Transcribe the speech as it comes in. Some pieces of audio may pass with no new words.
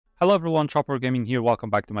Hello everyone, Chopper Gaming here,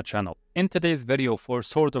 welcome back to my channel. In today's video for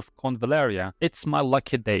Sword of Convallaria, it's my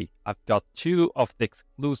lucky day. I've got two of the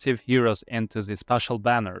exclusive heroes into the special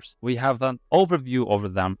banners. We have an overview over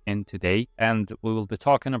them in today, and we will be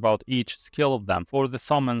talking about each skill of them. For the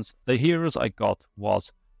summons, the heroes I got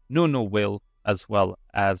was NONOWILL, as well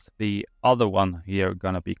as the other one here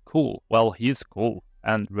gonna be Col. Well, he's cool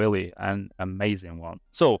and really an amazing one.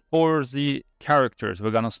 So for the characters,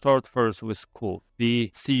 we're gonna start first with Col,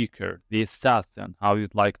 the Seeker, the Assassin, how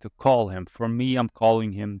you'd like to call him. For me, I'm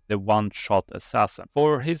calling him the one-shot assassin.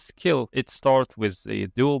 For his skill, it starts with the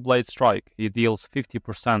dual blade strike. He deals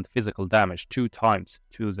 50% physical damage 2 times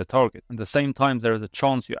to the target. At the same time, there's a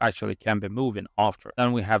chance you actually can be moving after.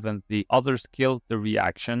 Then we have the other skill, the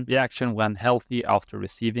reaction. Reaction, when healthy after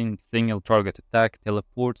receiving single target attack,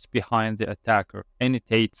 teleports behind the attacker,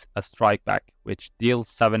 initiates a strike back, which deals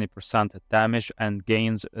 70% damage and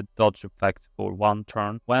gains a dodge effect for 1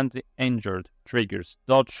 turn. When the injured triggers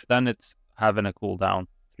dodge, then it's having a cooldown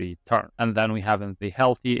 3 turns. And then we have the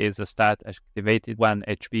healthy is a stat activated when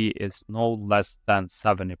HP is no less than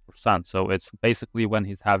 70%. So it's basically when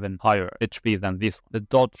he's having higher HP than this one. The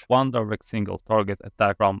dodge, 1 direct single target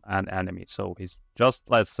attack from an enemy. So he's just,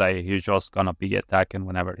 let's say, he's just gonna be attacking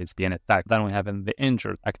whenever he's being attacked. Then we have the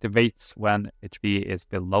injured, activates when HP is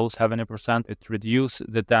below 70%. It reduces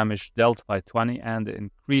the damage dealt by 20 and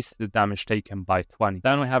increase the damage taken by 20.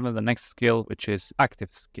 Then we have the next skill, which is active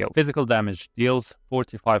skill. Physical damage, deals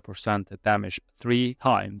 45% damage 3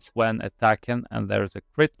 times when attacking, and there's a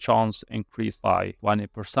crit chance increased by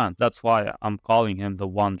 20%. That's why I'm calling him the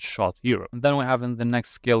one-shot hero. And then we have the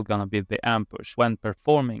next skill gonna be the ambush. When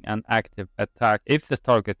performing an active attack, if the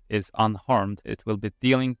target is unharmed, it will be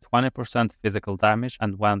dealing 20% physical damage,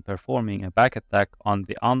 and when performing a back attack on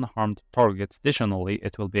the unharmed target, additionally,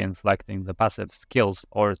 it will be inflicting the passive skills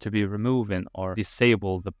or to be removing or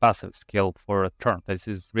disable the passive skill for a turn. This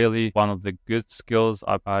is really one of the good skills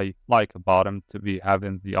I like about him, to be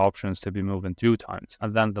having the options to be moving 2 times.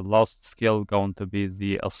 And then the last skill going to be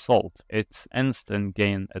the assault. It's instant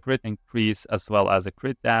gain a crit increase as well as a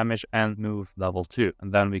crit damage and move level 2.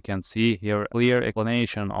 And then we can see here clear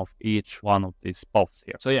explanation of each one of these buffs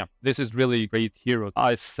here. So yeah, this is really great hero.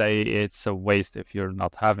 I say it's a waste if you're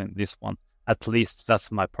not having this one. At least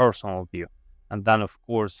that's my personal view. And then of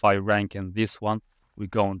course by ranking this one, we're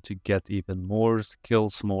going to get even more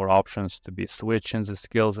skills, more options to be switching the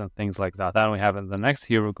skills and things like that. Then we have the next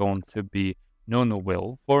hero going to be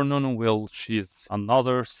NONOWILL. For NONOWILL, she's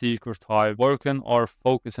another seeker type, working or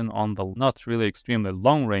focusing on the not really extremely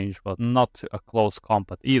long range, but not a close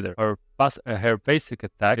combat either. Her basic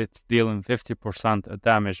attack, it's dealing 50%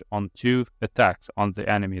 damage on 2 attacks on the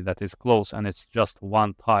enemy that is close, and it's just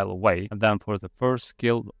 1 tile away. And then for the first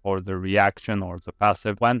skill, or the reaction, or the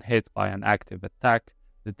passive, when hit by an active attack,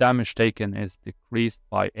 the damage taken is decreased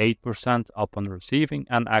by 8% upon receiving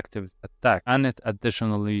an active attack, and it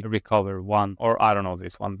additionally recover 1, or I don't know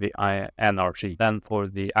this one, the NRG. Then for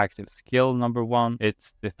the active skill number 1,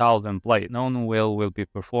 it's the 1000 Blade. NONOWILL will be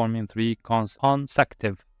performing 3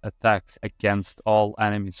 consecutive attacks against all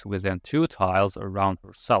enemies within 2 tiles around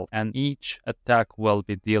herself, and each attack will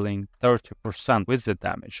be dealing 30% with the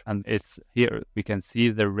damage. And it's here we can see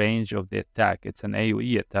the range of the attack. It's an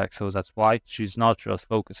AoE attack, so that's why she's not just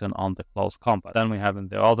focusing on the close combat. Then we have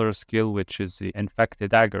the other skill, which is the Infected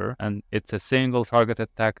Dagger, and it's a single target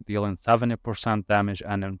attack dealing 70% damage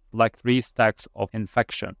and inflict 3 stacks of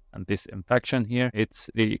infection. And this infection here, it's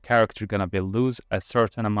the character gonna be lose a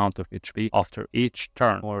certain amount of HP after each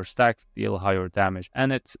turn, or stacks deal higher damage,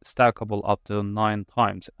 and it's stackable up to 9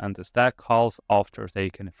 times, and the stack halves after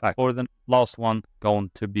taking effect. For the last one,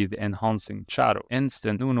 going to be the Enhancing Shadow.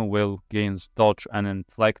 Instant NONOWILL gains dodge and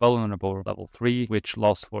inflict vulnerable level 3, which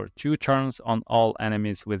lasts for 2 turns on all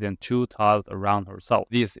enemies within 2 tiles around herself.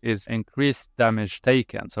 This is increased damage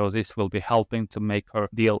taken, so this will be helping to make her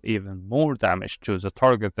deal even more damage to the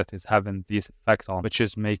target that is having this effect on, which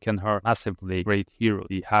is making her massively great hero to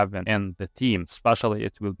be having in the team. Especially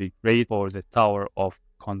it will be great for the Tower of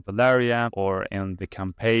Convallaria, or in the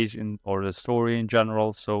campaign or the story in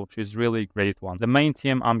general. So she's really great one. The main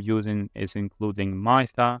team I'm using is including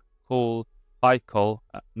Mytha, Col, Col,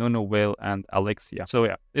 NONOWILL, and Alexia. So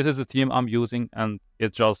yeah, this is the team I'm using, and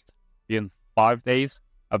it's just in 5 days.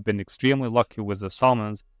 I've been extremely lucky with the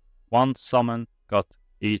summons. 1 summon got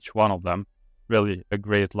each one of them. Really a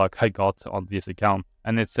great luck I got on this account,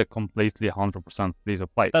 and it's a completely 100% free to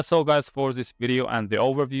play. That's all guys for this video and the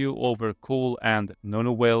overview over Col and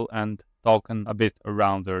NONOWILL, and talking a bit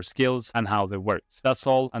around their skills and how they work. That's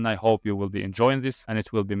all, and I hope you will be enjoying this, and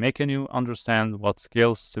it will be making you understand what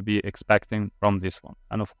skills to be expecting from this one.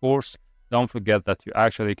 And of course, don't forget that you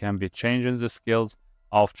actually can be changing the skills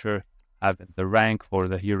after having the rank for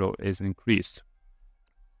the hero is increased.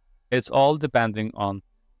 It's all depending on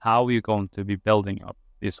how you're going to be building up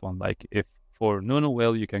this one. Like if for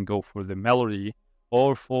NONOWILL, you can go for the melody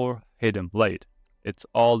or for hidden blade. It's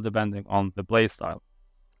all depending on the play style.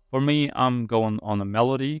 For me, I'm going on a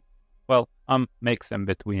melody. Well, I'm mixing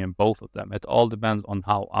between both of them. It all depends on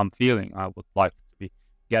how I'm feeling I would like to be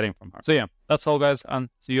getting from her. So yeah, that's all guys, and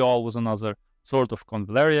see you all with another sort of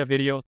Convallaria video.